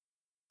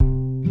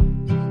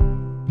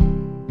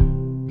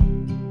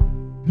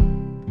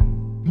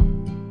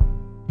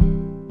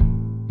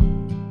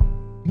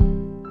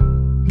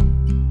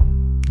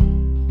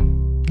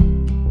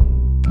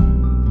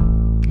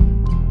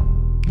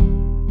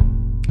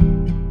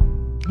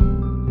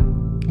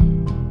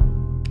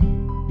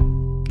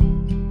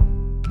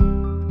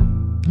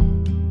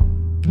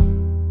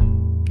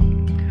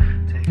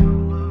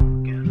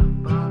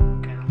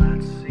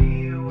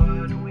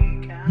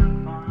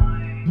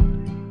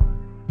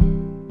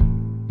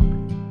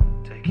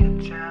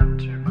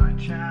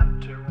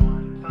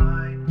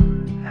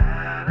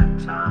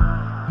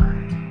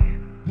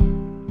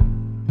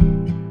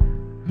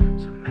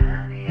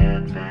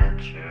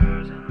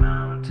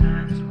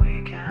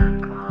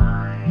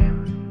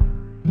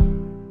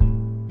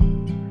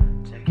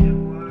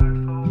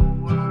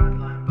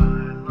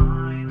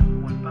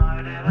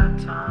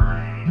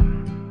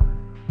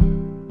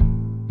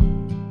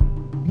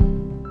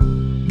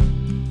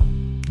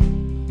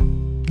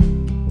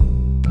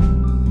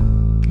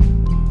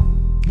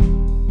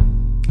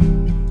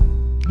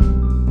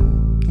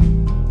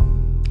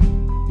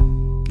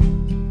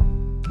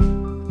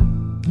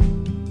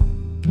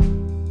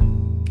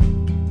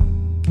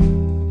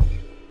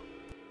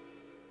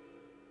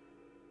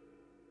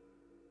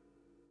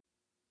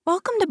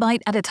Welcome to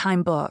Bite at a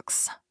Time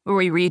Books, where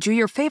we read you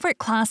your favorite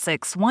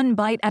classics one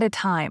bite at a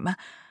time.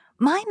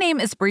 My name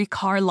is Brie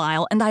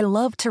Carlisle, and I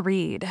love to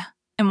read,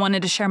 and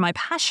wanted to share my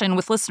passion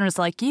with listeners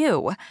like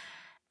you.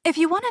 If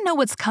you want to know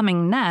what's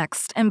coming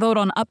next and vote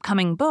on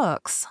upcoming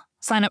books,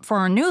 sign up for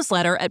our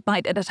newsletter at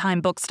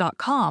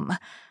biteatatimebooks.com.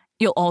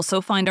 You'll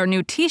also find our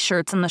new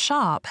t-shirts in the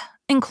shop,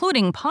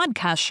 including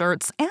podcast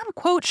shirts and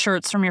quote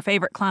shirts from your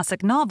favorite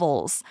classic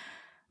novels.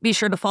 Be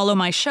sure to follow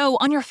my show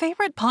on your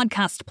favorite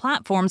podcast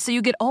platform so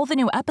you get all the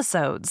new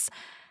episodes.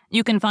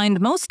 You can find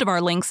most of our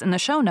links in the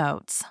show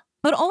notes,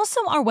 but also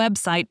our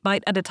website,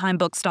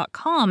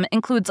 biteatatimebooks.com,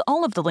 includes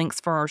all of the links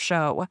for our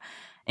show,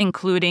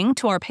 including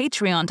to our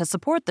Patreon to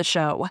support the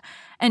show,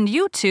 and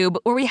YouTube,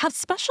 where we have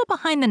special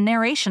behind the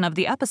narration of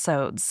the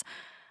episodes.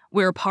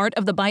 We're part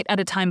of the Bite at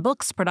a Time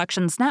Books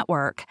Productions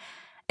Network.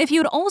 If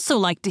you'd also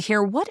like to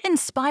hear what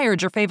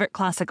inspired your favorite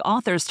classic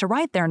authors to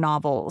write their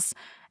novels,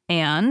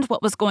 and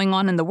what was going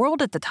on in the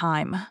world at the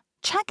time,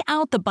 check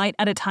out the Bite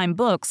at a Time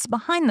Books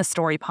Behind the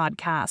Story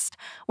podcast,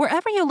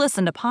 wherever you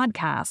listen to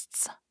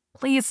podcasts.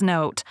 Please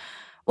note,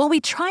 while we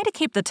try to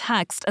keep the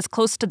text as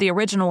close to the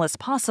original as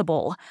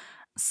possible,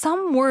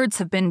 some words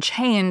have been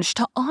changed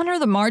to honor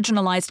the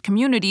marginalized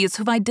communities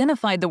who've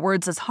identified the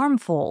words as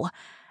harmful,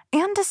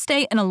 and to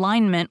stay in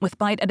alignment with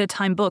Bite at a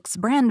Time Books'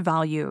 brand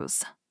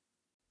values.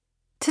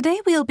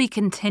 Today we'll be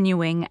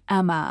continuing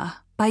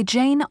Emma by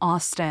Jane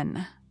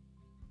Austen.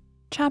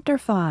 Chapter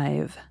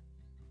 5.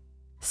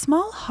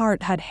 Small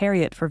Heart had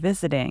Harriet for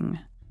visiting.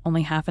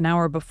 Only half an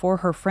hour before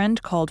her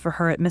friend called for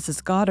her at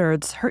Mrs.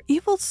 Goddard's, her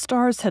evil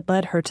stars had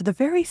led her to the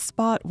very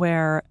spot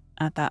where,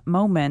 at that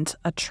moment,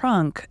 a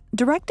trunk,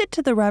 directed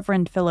to the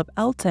Reverend Philip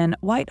Elton,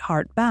 White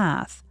Hart,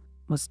 Bath,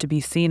 was to be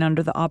seen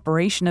under the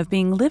operation of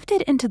being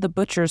lifted into the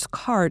butcher's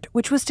cart,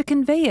 which was to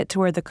convey it to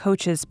where the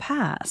coaches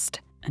passed,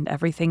 and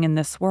everything in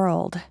this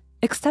world,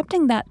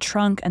 excepting that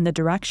trunk and the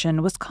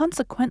direction, was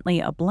consequently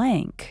a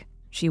blank.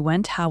 She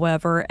went,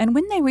 however, and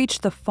when they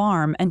reached the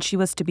farm and she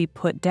was to be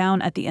put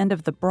down at the end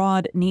of the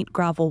broad, neat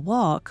gravel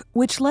walk,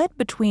 which led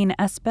between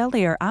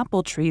espalier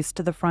apple trees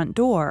to the front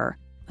door,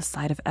 the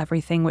sight of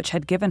everything which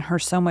had given her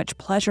so much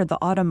pleasure the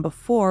autumn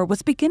before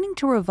was beginning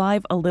to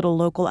revive a little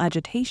local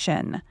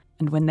agitation,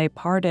 and when they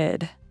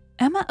parted,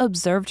 Emma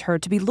observed her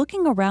to be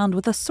looking around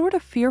with a sort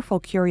of fearful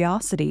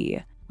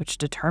curiosity, which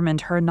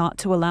determined her not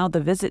to allow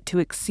the visit to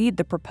exceed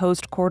the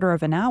proposed quarter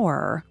of an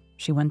hour.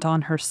 She went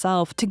on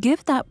herself to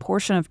give that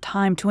portion of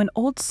time to an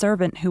old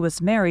servant who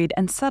was married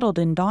and settled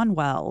in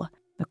Donwell.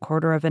 The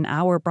quarter of an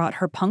hour brought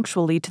her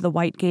punctually to the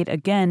White Gate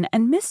again,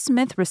 and Miss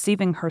Smith,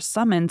 receiving her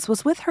summons,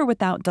 was with her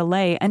without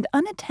delay and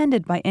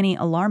unattended by any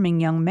alarming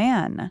young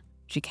man.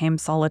 She came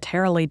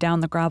solitarily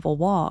down the gravel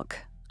walk,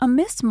 a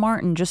Miss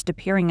Martin just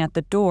appearing at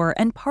the door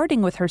and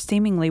parting with her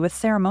seemingly with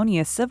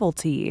ceremonious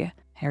civility.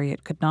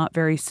 Harriet could not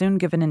very soon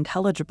give an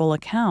intelligible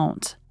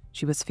account.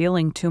 She was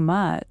feeling too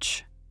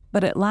much.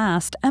 But at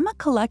last, Emma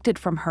collected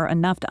from her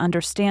enough to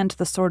understand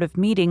the sort of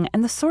meeting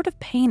and the sort of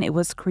pain it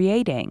was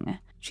creating.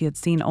 She had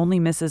seen only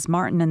Mrs.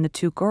 Martin and the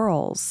two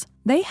girls.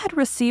 They had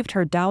received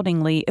her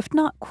doubtingly, if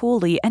not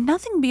coolly, and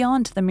nothing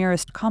beyond the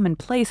merest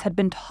commonplace had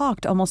been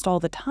talked almost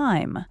all the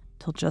time,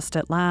 till just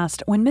at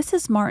last, when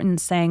Mrs. Martin,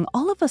 saying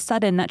all of a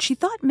sudden that she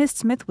thought Miss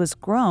Smith was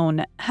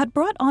grown, had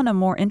brought on a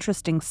more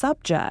interesting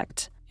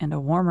subject, and a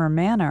warmer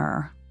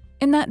manner.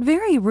 In that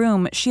very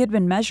room she had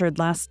been measured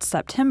last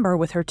September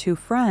with her two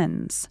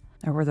friends.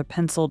 There were the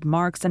penciled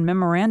marks and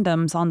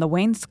memorandums on the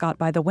wainscot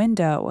by the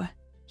window.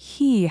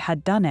 He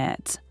had done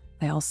it.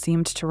 They all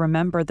seemed to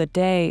remember the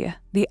day,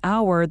 the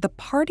hour, the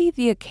party,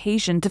 the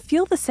occasion, to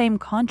feel the same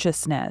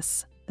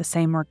consciousness, the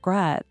same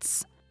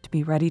regrets, to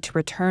be ready to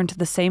return to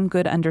the same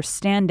good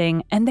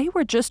understanding, and they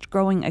were just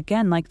growing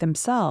again like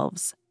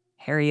themselves.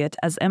 Harriet,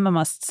 as Emma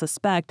must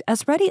suspect,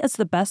 as ready as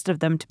the best of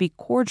them to be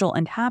cordial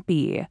and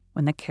happy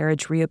when the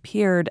carriage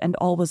reappeared and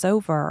all was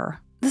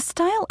over. The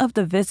style of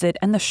the visit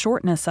and the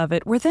shortness of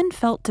it were then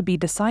felt to be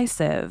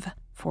decisive.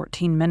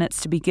 14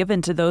 minutes to be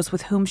given to those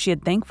with whom she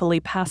had thankfully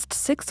passed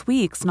 6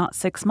 weeks, not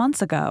 6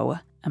 months ago.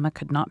 Emma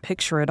could not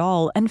picture it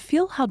all and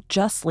feel how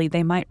justly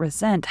they might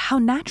resent, how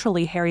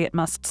naturally Harriet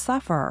must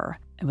suffer.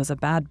 It was a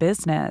bad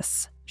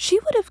business. She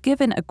would have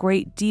given a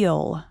great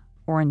deal,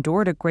 or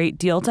endured a great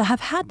deal, to have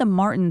had the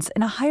Martins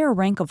in a higher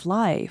rank of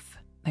life.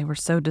 They were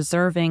so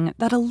deserving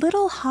that a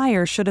little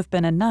higher should have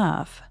been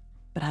enough.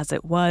 But as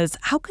it was,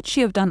 how could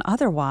she have done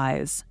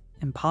otherwise?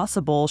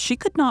 Impossible. She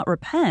could not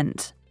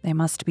repent. They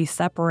must be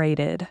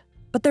separated.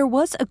 But there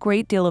was a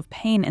great deal of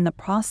pain in the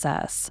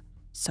process.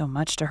 So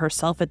much to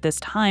herself at this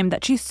time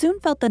that she soon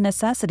felt the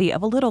necessity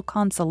of a little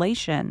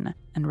consolation,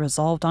 and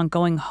resolved on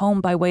going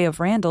home by way of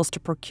Randalls to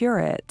procure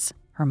it.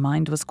 Her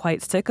mind was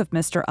quite sick of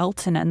Mr.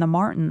 Elton and the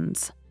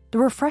Martins. The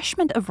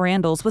refreshment of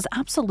Randalls was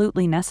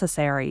absolutely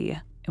necessary.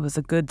 It was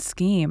a good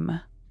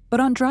scheme. But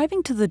on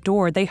driving to the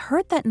door, they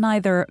heard that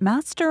neither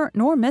master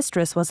nor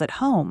mistress was at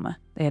home.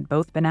 They had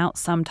both been out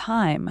some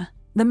time.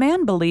 The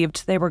man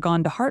believed they were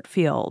gone to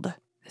Hartfield.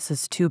 "This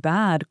is too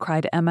bad,"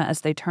 cried Emma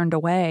as they turned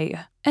away.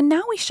 "And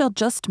now we shall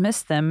just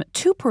miss them.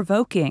 Too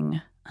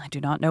provoking. I do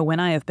not know when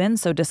I have been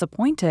so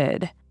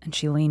disappointed," and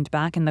she leaned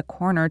back in the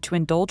corner to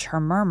indulge her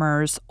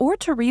murmurs or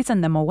to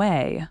reason them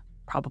away.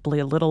 Probably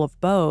a little of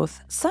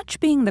both, such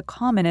being the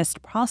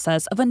commonest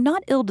process of a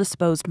not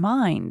ill-disposed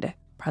mind.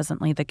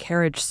 Presently the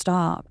carriage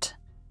stopped.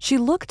 She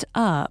looked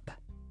up.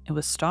 It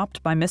was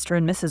stopped by Mr.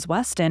 and Mrs.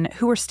 Weston,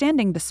 who were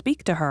standing to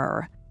speak to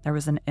her. There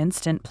was an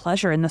instant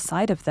pleasure in the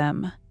sight of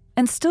them.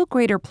 And still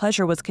greater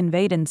pleasure was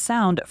conveyed in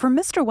sound, for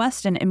Mr.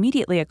 Weston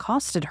immediately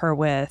accosted her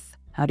with,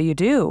 "How do you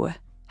do?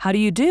 How do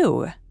you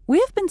do? We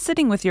have been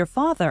sitting with your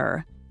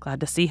father. Glad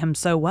to see him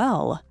so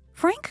well.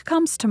 Frank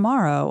comes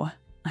tomorrow.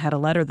 I had a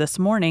letter this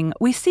morning.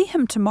 We see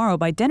him tomorrow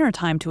by dinner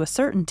time to a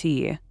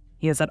certainty.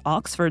 He is at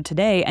Oxford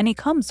today, and he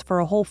comes for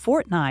a whole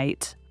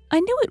fortnight. I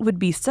knew it would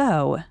be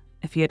so.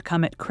 If he had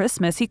come at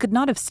Christmas, he could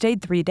not have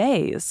stayed 3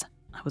 days.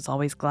 I was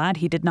always glad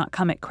he did not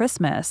come at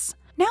Christmas.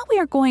 Now we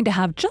are going to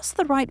have just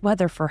the right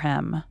weather for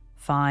him.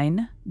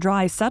 Fine,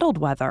 dry, settled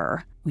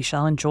weather. We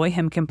shall enjoy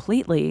him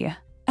completely.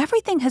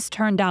 Everything has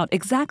turned out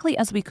exactly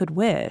as we could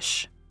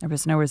wish. There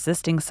was no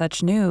resisting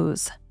such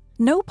news.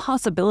 No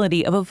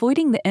possibility of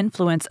avoiding the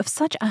influence of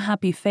such a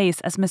happy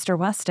face as Mr.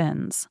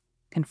 Weston's,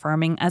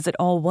 confirming as it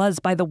all was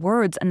by the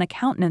words and the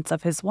countenance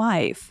of his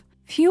wife.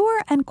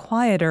 Fewer and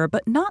quieter,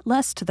 but not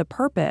less to the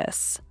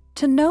purpose.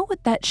 To know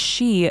that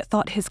she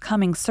thought his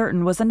coming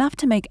certain was enough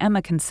to make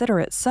Emma consider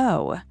it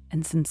so,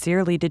 and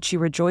sincerely did she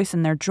rejoice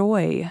in their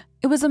joy.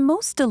 It was a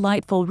most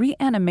delightful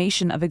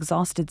reanimation of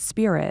exhausted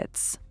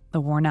spirits.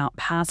 The worn-out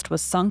past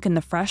was sunk in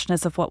the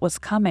freshness of what was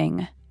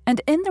coming,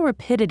 and in the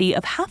rapidity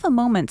of half a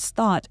moment's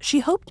thought, she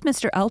hoped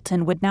Mr.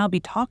 Elton would now be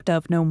talked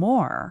of no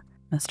more.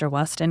 Mr.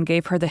 Weston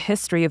gave her the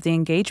history of the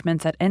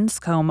engagements at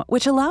Enscombe,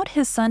 which allowed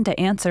his son to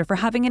answer for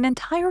having an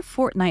entire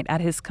fortnight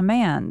at his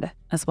command,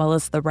 as well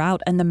as the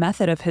route and the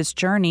method of his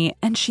journey,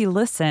 and she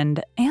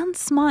listened, and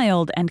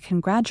smiled, and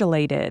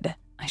congratulated.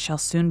 "I shall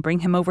soon bring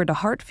him over to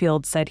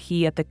Hartfield," said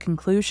he at the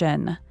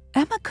conclusion.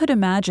 Emma could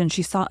imagine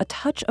she saw a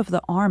touch of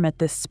the arm at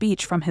this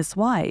speech from his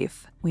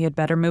wife. "We had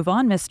better move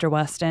on, Mr.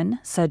 Weston,"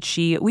 said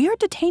she. "We are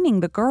detaining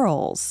the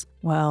girls."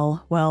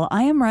 Well,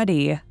 I am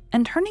ready."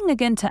 And turning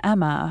again to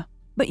Emma,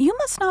 "But you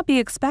must not be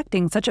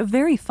expecting such a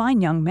very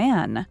fine young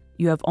man.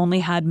 You have only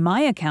had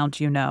my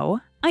account, you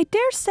know. I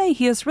dare say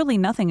he is really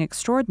nothing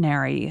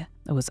extraordinary."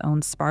 Though his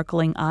own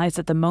sparkling eyes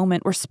at the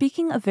moment were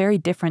speaking a very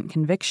different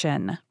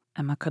conviction.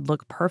 Emma could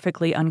look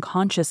perfectly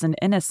unconscious and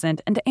innocent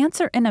and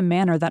answer in a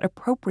manner that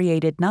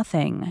appropriated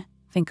nothing.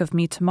 "Think of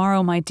me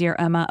tomorrow, my dear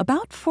Emma,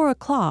 about 4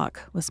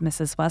 o'clock," was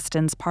Mrs.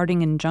 Weston's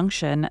parting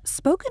injunction,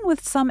 spoken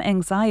with some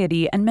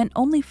anxiety and meant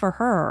only for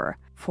her.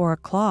 4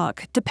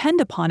 o'clock.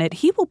 Depend upon it,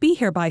 he will be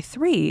here by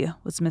 3,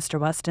 was Mr.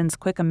 Weston's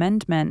quick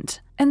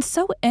amendment. And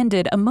so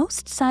ended a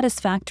most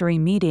satisfactory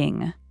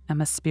meeting.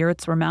 Emma's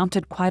spirits were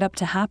mounted quite up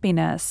to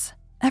happiness.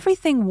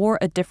 Everything wore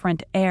a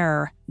different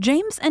air.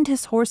 James and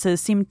his horses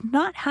seemed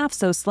not half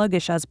so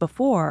sluggish as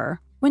before.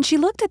 When she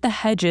looked at the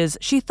hedges,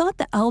 she thought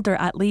the elder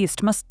at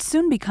least must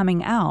soon be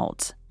coming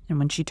out. And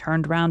when she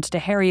turned round to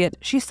Harriet,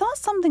 she saw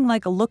something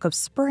like a look of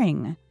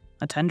spring,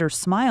 a tender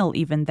smile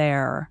even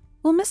there.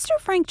 "Will Mr.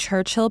 Frank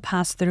Churchill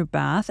pass through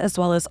Bath as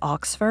well as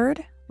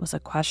Oxford?" was a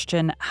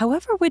question,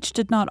 however, which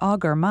did not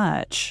augur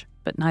much.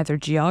 But neither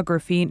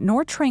geography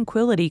nor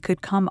tranquility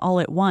could come all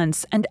at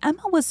once, and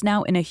Emma was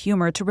now in a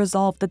humor to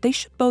resolve that they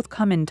should both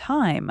come in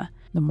time.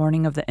 The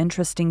morning of the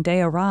interesting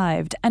day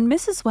arrived, and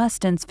Mrs.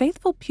 Weston's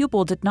faithful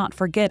pupil did not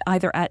forget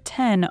either at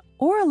 10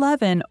 or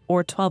 11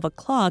 or 12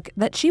 o'clock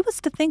that she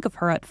was to think of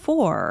her at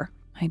 4.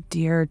 "My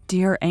dear,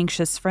 dear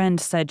anxious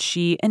friend," said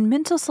she in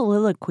mental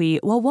soliloquy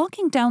while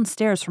walking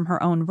downstairs from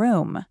her own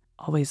room.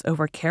 "Always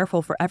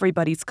over-careful for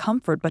everybody's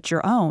comfort but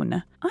your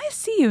own. I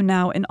see you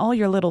now in all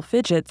your little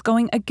fidgets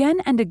going again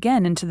and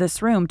again into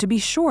this room to be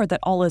sure that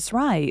all is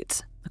right."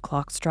 The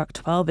clock struck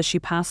 12 as she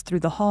passed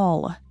through the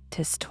hall.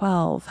 "'Tis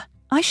 12.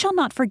 I shall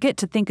not forget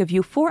to think of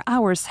you 4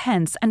 hours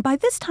hence, and by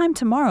this time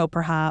tomorrow,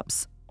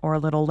 perhaps, or a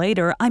little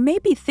later, I may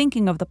be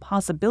thinking of the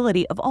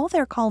possibility of all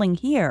their calling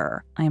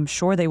here. I am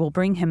sure they will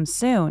bring him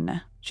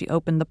soon." She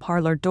opened the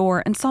parlor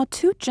door and saw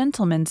 2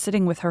 gentlemen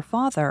sitting with her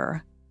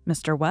father,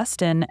 Mr.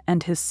 Weston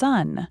and his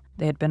son.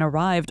 They had been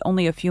arrived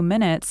only a few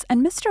minutes,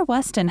 and Mr.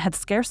 Weston had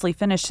scarcely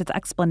finished his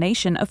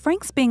explanation of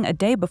Frank's being a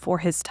day before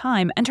his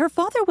time, and her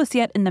father was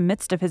yet in the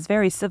midst of his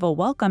very civil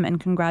welcome and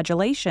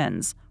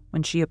congratulations,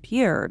 when she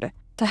appeared,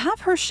 to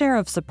have her share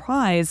of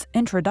surprise,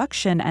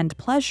 introduction, and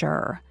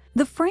pleasure.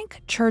 The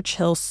Frank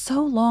Churchill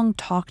so long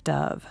talked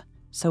of,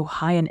 so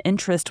high an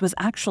interest was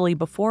actually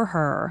before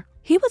her.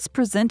 He was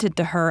presented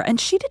to her, and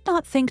she did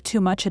not think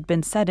too much had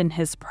been said in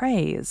his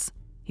praise.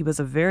 He was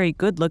a very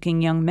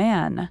good-looking young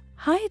man.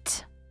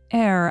 Height,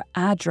 air,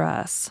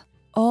 address,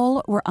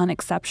 all were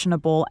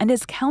unexceptionable, and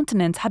his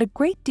countenance had a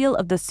great deal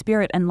of the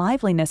spirit and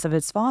liveliness of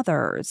his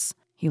father's.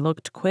 He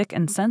looked quick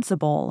and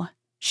sensible.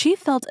 She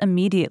felt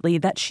immediately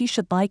that she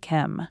should like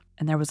him,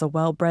 and there was a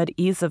well-bred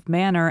ease of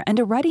manner and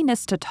a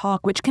readiness to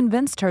talk which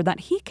convinced her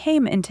that he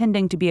came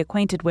intending to be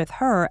acquainted with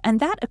her, and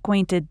that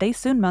acquainted they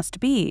soon must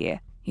be.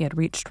 He had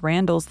reached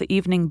Randalls the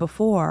evening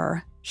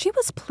before. She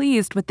was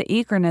pleased with the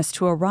eagerness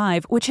to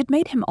arrive, which had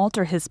made him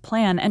alter his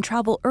plan and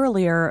travel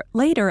earlier,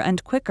 later,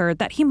 and quicker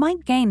that he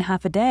might gain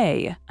half a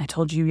day. "I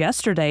told you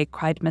yesterday,"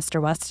 cried Mr.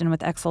 Weston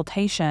with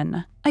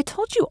exultation. "I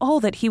told you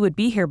all that he would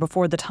be here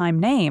before the time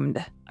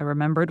named. I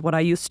remembered what I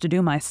used to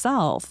do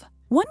myself.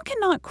 One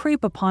cannot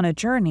creep upon a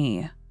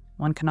journey.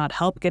 One cannot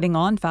help getting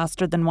on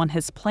faster than one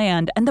has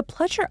planned, and the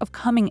pleasure of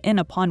coming in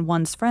upon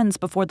one's friends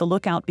before the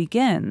lookout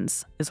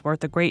begins is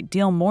worth a great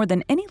deal more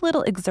than any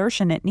little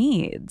exertion it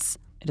needs."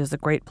 "It is a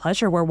great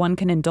pleasure where one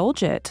can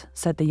indulge it,"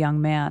 said the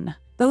young man,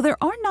 "though there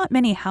are not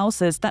many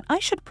houses that I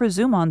should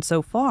presume on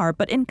so far,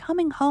 but in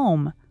coming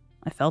home,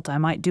 I felt I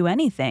might do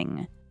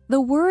anything."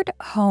 The word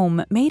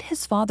home made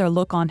his father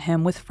look on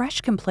him with fresh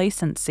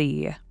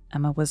complacency.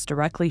 Emma was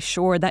directly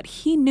sure that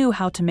he knew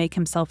how to make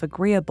himself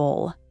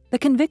agreeable. The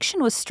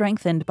conviction was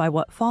strengthened by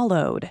what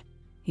followed.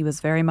 He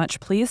was very much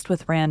pleased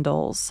with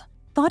Randalls,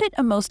 thought it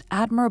a most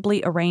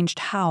admirably arranged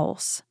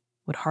house,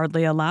 would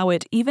hardly allow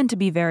it even to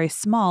be very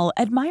small,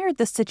 admired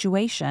the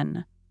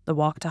situation, the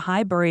walk to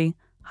Highbury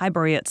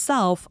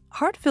itself,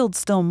 Hartfield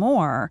still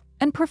more,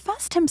 and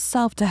professed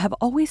himself to have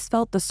always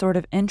felt the sort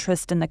of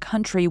interest in the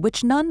country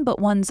which none but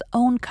one's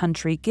own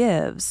country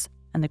gives,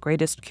 and the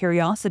greatest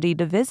curiosity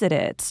to visit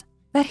it.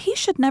 That he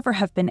should never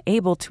have been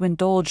able to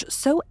indulge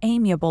so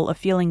amiable a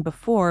feeling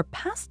before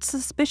passed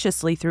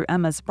suspiciously through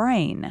Emma's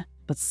brain,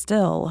 but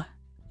still,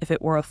 if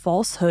it were a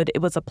falsehood,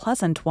 it was a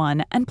pleasant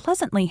one, and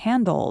pleasantly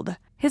handled.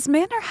 His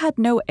manner had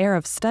no air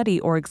of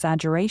study or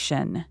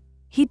exaggeration.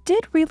 He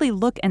did really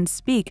look and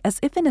speak as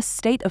if in a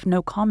state of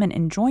no common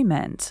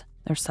enjoyment.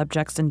 Their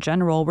subjects in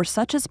general were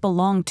such as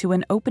belonged to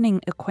an opening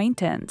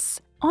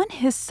acquaintance. On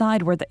his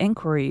side were the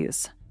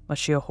inquiries. Was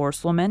she a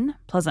horsewoman?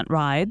 Pleasant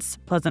rides?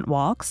 Pleasant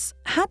walks?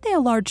 Had they a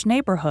large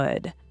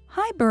neighborhood?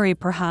 Highbury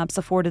perhaps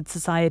afforded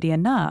society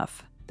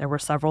enough. There were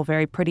several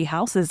very pretty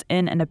houses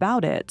in and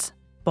about it.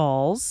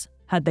 Balls?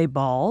 Had they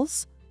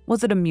balls?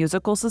 Was it a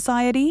musical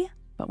society?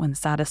 But when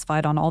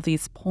satisfied on all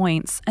these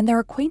points, and their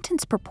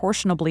acquaintance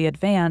proportionably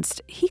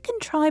advanced, he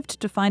contrived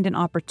to find an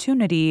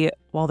opportunity,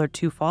 while their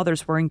two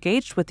fathers were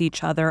engaged with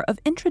each other, of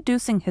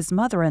introducing his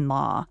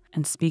mother-in-law,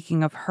 and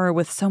speaking of her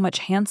with so much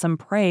handsome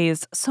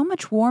praise, so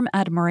much warm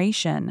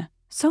admiration,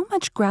 so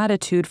much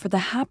gratitude for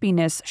the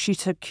happiness she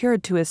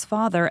secured to his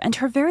father, and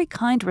her very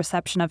kind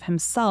reception of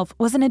himself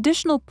was an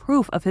additional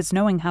proof of his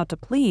knowing how to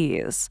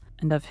please,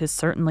 and of his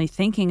certainly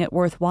thinking it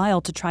worth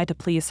while to try to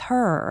please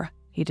her.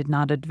 He did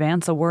not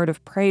advance a word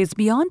of praise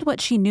beyond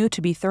what she knew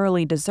to be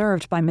thoroughly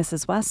deserved by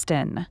Mrs.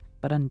 Weston,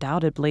 but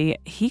undoubtedly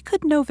he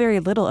could know very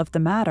little of the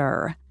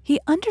matter. He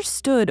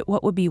understood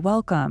what would be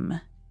welcome.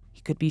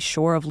 He could be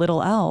sure of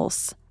little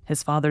else.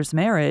 His father's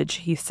marriage,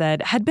 he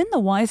said, had been the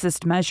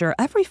wisest measure.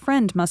 Every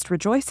friend must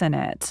rejoice in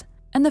it,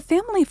 and the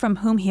family from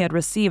whom he had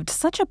received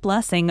such a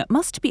blessing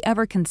must be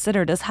ever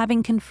considered as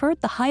having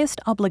conferred the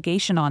highest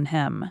obligation on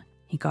him.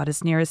 He got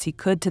as near as he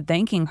could to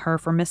thanking her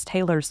for Miss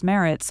Taylor's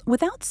merits,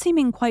 without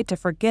seeming quite to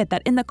forget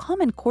that in the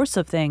common course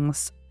of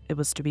things, it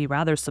was to be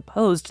rather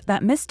supposed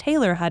that Miss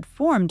Taylor had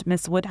formed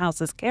Miss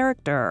Woodhouse's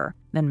character,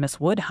 than Miss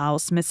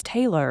Woodhouse Miss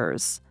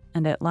Taylor's.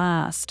 And at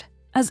last,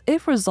 as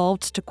if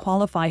resolved to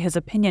qualify his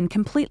opinion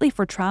completely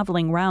for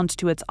traveling round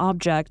to its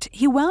object,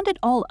 he wound it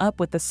all up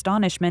with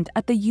astonishment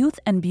at the youth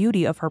and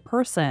beauty of her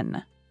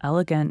person.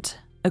 "Elegant,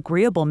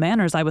 agreeable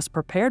manners I was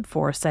prepared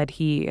for," said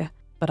he.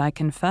 "But I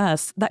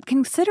confess that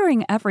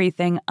considering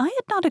everything, I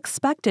had not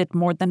expected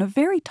more than a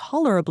very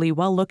tolerably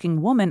well-looking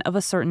woman of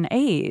a certain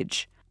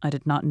age. I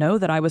did not know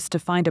that I was to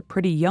find a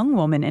pretty young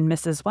woman in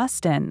Mrs.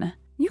 Weston."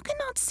 "You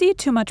cannot see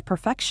too much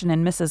perfection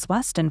in Mrs.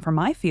 Weston for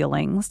my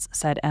feelings,"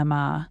 said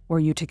Emma. "Were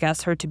you to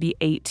guess her to be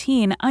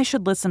 18, I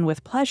should listen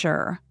with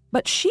pleasure.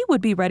 But she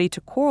would be ready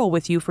to quarrel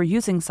with you for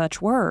using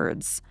such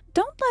words.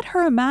 Don't let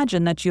her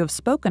imagine that you have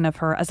spoken of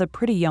her as a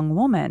pretty young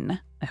woman."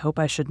 "I hope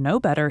I should know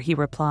better," he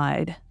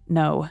replied.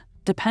 "No.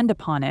 Depend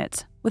upon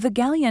it, with a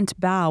gallant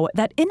bow,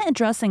 that in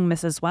addressing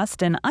Mrs.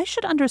 Weston I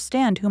should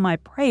understand whom I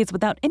praise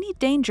without any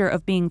danger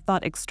of being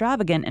thought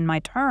extravagant in my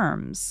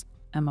terms."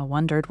 Emma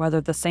wondered whether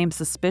the same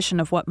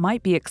suspicion of what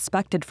might be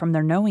expected from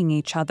their knowing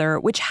each other,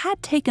 which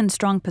had taken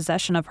strong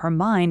possession of her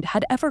mind,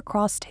 had ever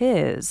crossed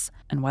his,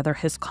 and whether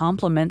his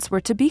compliments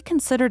were to be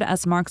considered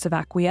as marks of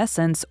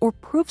acquiescence or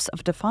proofs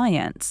of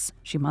defiance.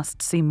 She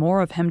must see more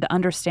of him to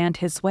understand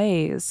his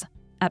ways.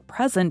 At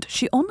present,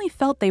 she only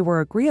felt they were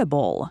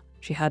agreeable.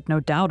 She had no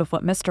doubt of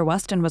what Mr.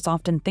 Weston was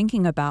often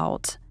thinking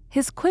about.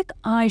 His quick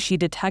eye she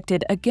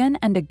detected again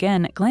and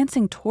again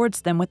glancing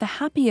towards them with a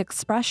happy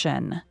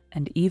expression,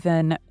 and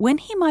even when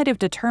he might have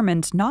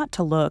determined not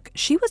to look,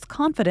 she was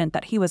confident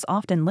that he was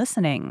often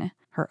listening.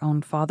 Her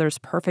own father's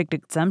perfect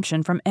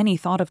exemption from any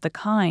thought of the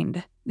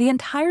kind, the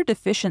entire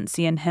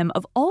deficiency in him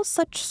of all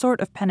such sort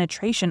of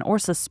penetration or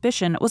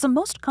suspicion, was a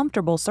most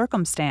comfortable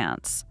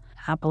circumstance.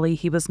 Happily,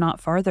 he was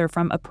not farther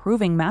from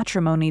approving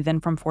matrimony than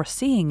from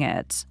foreseeing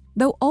it.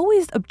 Though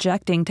always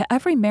objecting to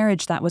every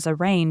marriage that was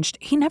arranged,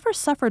 he never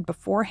suffered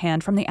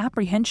beforehand from the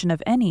apprehension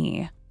of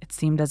any. It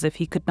seemed as if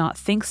he could not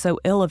think so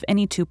ill of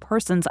any two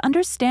persons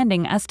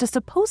understanding as to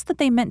suppose that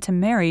they meant to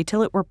marry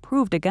till it were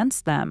proved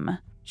against them.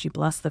 She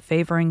blessed the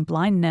favoring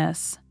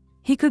blindness.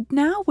 He could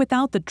now,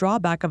 without the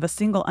drawback of a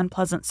single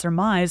unpleasant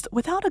surmise,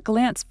 without a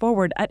glance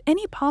forward at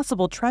any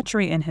possible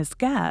treachery in his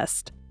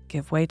guest,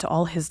 give way to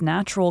all his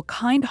natural,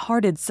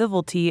 kind-hearted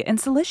civility and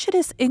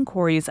solicitous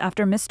inquiries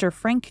after Mr.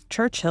 Frank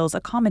Churchill's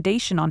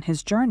accommodation on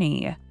his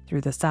journey,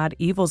 through the sad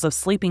evils of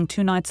sleeping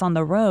 2 nights on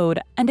the road,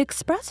 and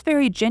express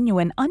very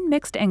genuine,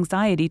 unmixed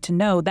anxiety to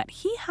know that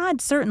he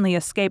had certainly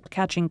escaped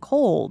catching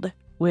cold,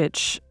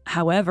 which,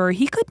 however,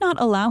 he could not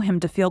allow him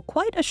to feel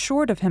quite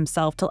assured of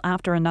himself till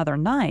after another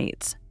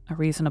night. A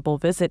reasonable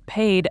visit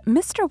paid,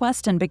 Mr.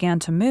 Weston began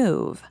to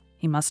move.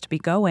 He must be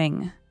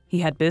going. He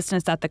had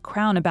business at the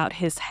Crown about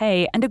his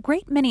hay and a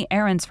great many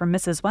errands for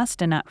Mrs.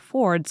 Weston at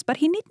Ford's, but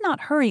he need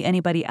not hurry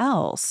anybody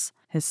else.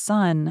 His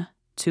son,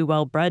 too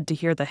well bred to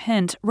hear the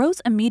hint,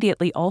 rose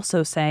immediately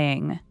also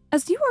saying,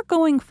 "As you are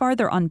going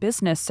farther on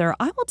business, sir,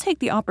 I will take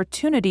the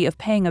opportunity of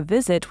paying a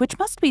visit which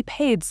must be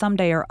paid some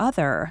day or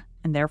other,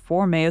 and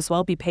therefore may as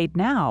well be paid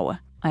now.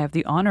 I have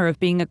the honor of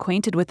being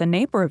acquainted with a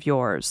neighbor of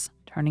yours,"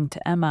 turning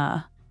to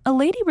Emma, "a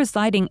lady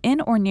residing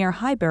in or near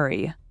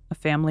Highbury, a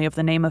family of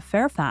the name of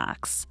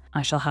Fairfax.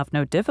 I shall have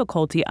no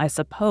difficulty, I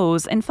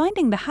suppose, in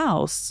finding the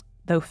house,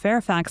 though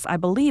Fairfax, I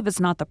believe, is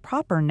not the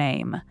proper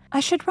name. I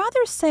should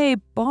rather say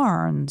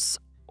Barnes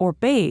or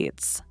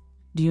Bates.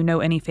 Do you know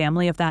any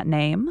family of that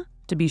name?"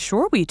 "To be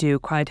sure we do,"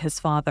 cried his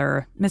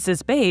father.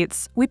 "Mrs.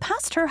 Bates, we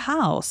passed her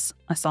house.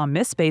 I saw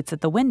Miss Bates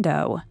at the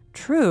window."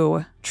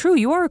 True,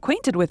 you are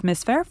acquainted with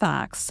Miss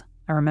Fairfax.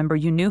 I remember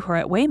you knew her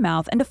at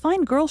Weymouth, and a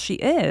fine girl she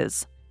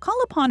is. Call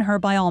upon her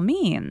by all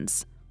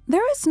means."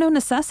 "There is no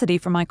necessity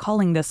for my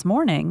calling this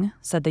morning,"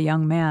 said the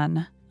young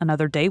man.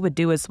 "Another day would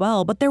do as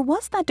well, but there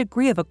was that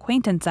degree of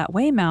acquaintance at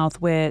Weymouth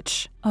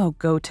which— Oh,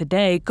 go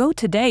today,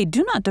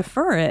 do not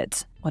defer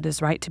it. What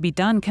is right to be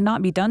done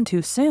cannot be done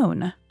too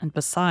soon. And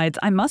besides,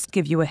 I must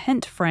give you a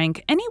hint,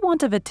 Frank, any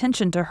want of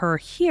attention to her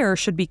here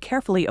should be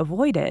carefully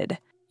avoided.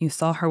 You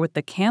saw her with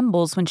the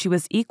Campbells when she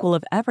was equal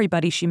of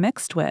everybody she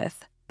mixed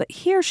with. But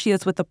here she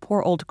is with a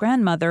poor old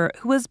grandmother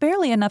who has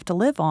barely enough to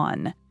live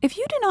on. If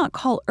you do not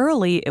call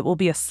early, it will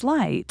be a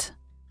slight."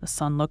 The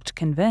son looked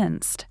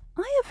convinced.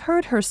 "I have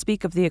heard her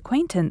speak of the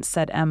acquaintance,"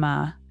 said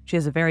Emma. "She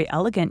is a very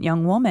elegant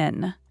young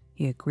woman."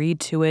 He agreed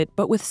to it,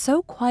 but with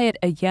so quiet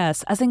a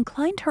yes as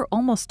inclined her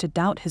almost to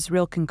doubt his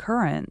real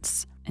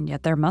concurrence. And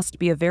yet there must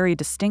be a very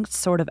distinct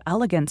sort of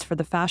elegance for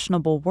the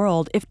fashionable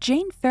world if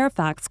Jane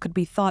Fairfax could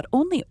be thought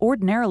only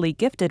ordinarily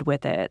gifted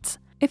with it.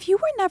 "If you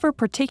were never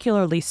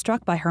particularly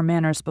struck by her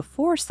manners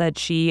before," said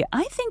she,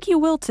 "I think you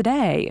will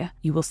today.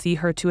 You will see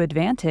her to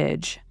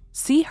advantage.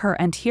 See her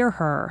and hear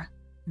her.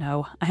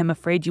 No, I am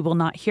afraid you will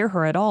not hear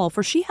her at all,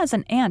 for she has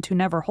an aunt who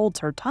never holds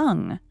her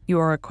tongue." "You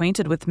are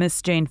acquainted with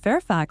Miss Jane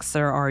Fairfax,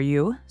 sir, are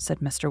you?" said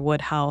Mr.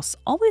 Woodhouse,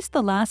 always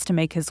the last to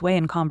make his way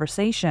in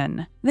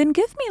conversation. "Then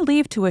give me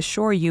leave to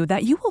assure you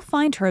that you will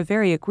find her a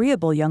very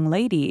agreeable young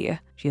lady.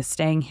 She is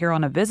staying here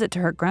on a visit to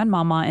her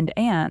grandmamma and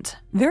aunt.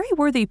 Very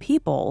worthy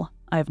people.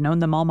 I have known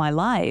them all my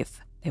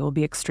life. They will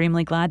be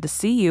extremely glad to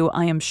see you,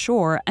 I am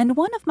sure, and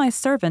one of my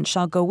servants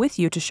shall go with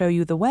you to show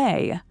you the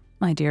way."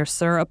 "My dear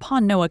sir,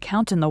 upon no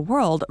account in the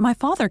world. My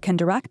father can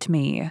direct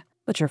me."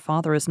 "But your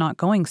father is not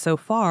going so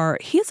far.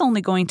 He is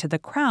only going to the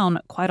Crown,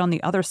 quite on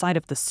the other side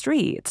of the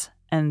street.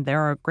 And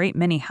there are a great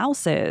many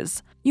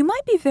houses. You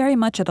might be very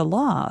much at a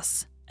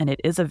loss. And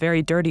it is a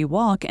very dirty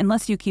walk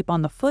unless you keep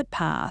on the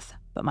footpath.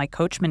 But my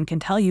coachman can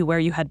tell you where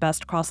you had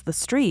best cross the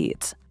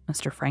street."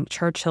 Mr. Frank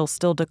Churchill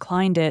still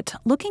declined it,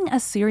 looking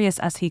as serious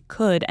as he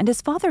could, and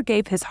his father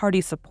gave his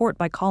hearty support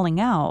by calling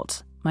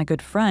out, "My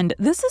good friend,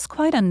 this is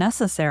quite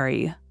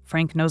unnecessary.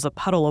 Frank knows a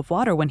puddle of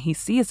water when he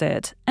sees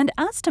it, and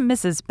as to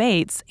Mrs.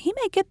 Bates, he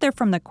may get there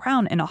from the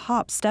Crown in a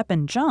hop, step,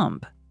 and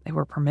jump." They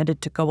were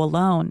permitted to go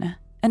alone,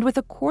 and with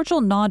a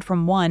cordial nod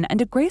from one and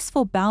a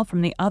graceful bow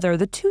from the other,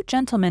 the two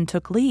gentlemen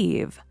took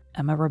leave.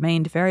 Emma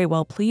remained very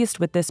well pleased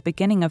with this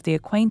beginning of the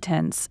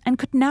acquaintance, and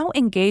could now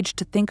engage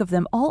to think of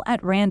them all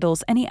at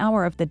Randall's any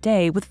hour of the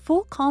day with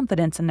full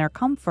confidence in their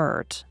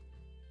comfort.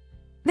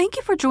 Thank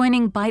you for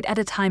joining Bite at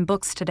a Time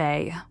Books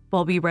today,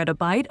 while we read a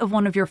bite of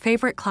one of your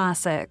favorite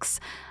classics.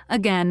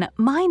 Again,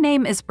 my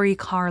name is Brie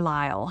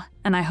Carlisle,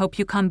 and I hope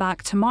you come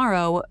back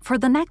tomorrow for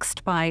the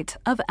next bite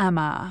of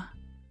Emma.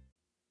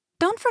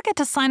 Don't forget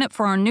to sign up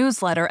for our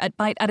newsletter at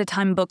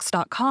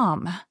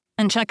biteatatimebooks.com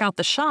and check out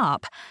the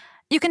shop.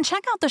 You can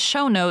check out the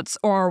show notes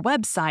or our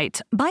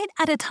website,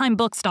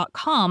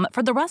 biteatatimebooks.com,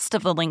 for the rest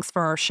of the links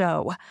for our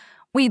show.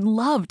 We'd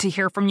love to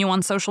hear from you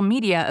on social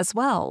media as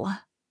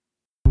well.